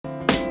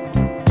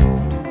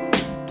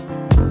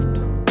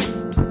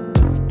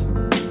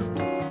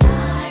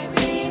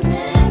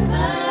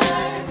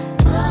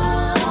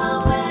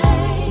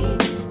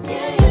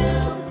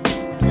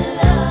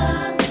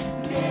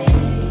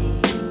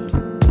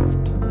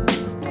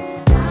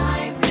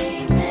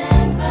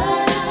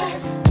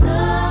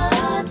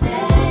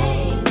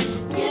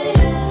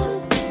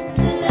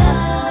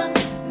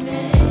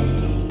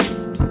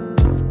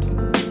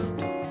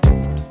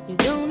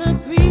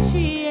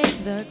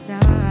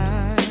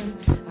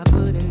I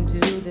put into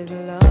this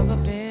love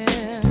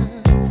affair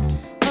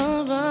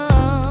of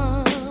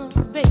us,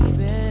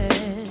 baby.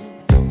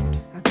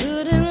 I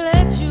couldn't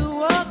let you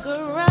walk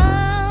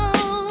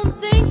around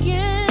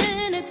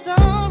thinking it's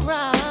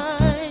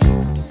alright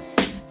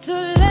to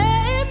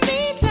let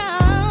me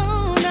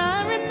down.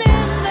 I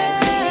remember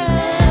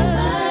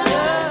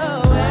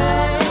the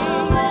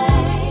way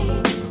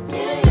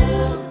you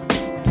used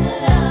to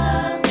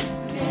love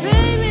me.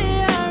 Baby,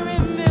 I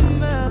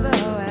remember the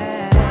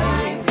way.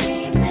 I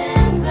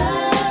remember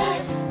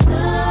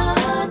the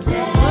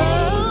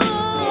days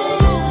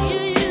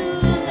you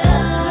used to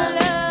love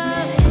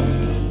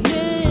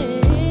me.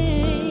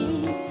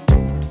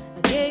 I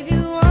gave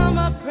you all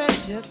my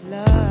precious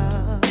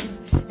love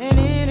and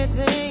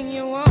anything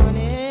you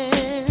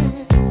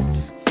wanted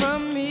from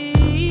me.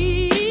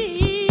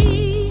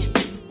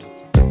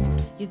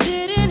 You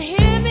didn't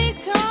hear me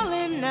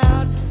calling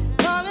out,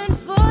 calling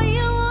for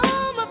your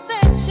warm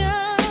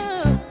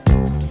affection.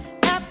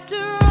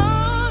 After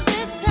all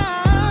this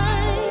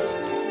time,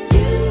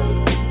 you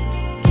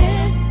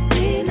can't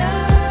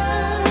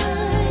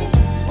deny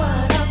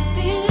what I'm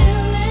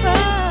feeling.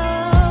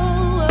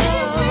 Oh,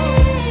 it's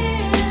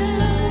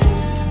real,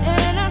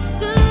 and I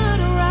stood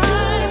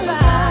right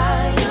by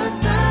your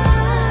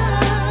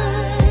side.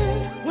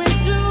 Went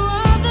through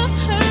all the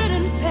hurt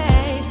and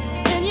pain,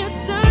 and you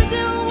turned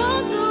and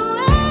walked away.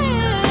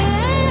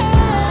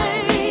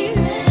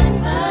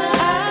 I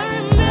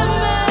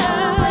remember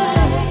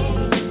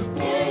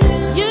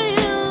you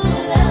used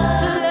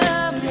to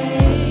love me,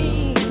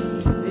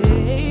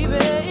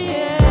 baby.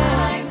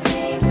 I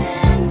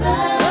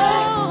remember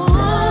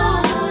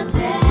the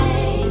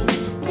days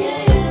you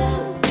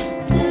used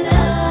to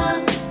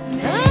love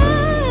me.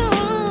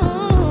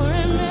 Oh,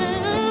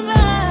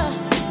 remember,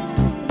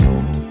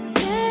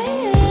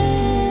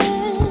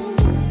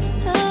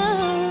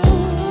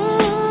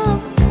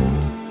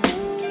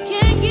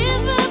 can't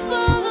give up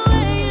on the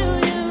way you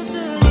used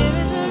to give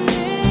it to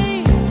me,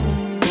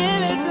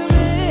 give it to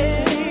me.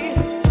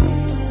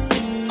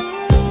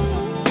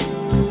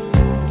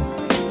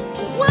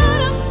 What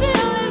I'm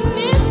feeling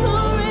is so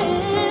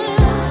real.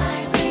 I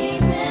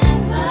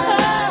remember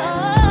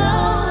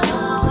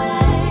the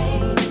way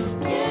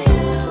you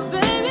used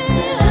to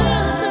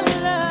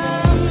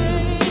love me.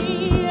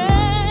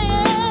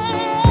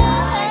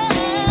 I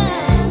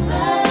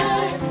remember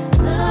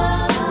the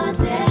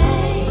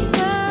days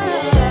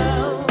you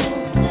used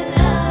to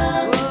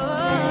love me.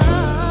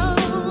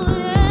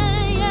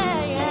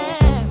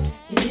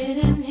 You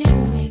didn't hear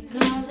me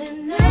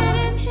calling out,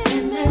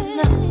 and that's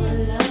not what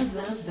love's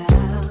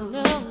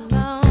about.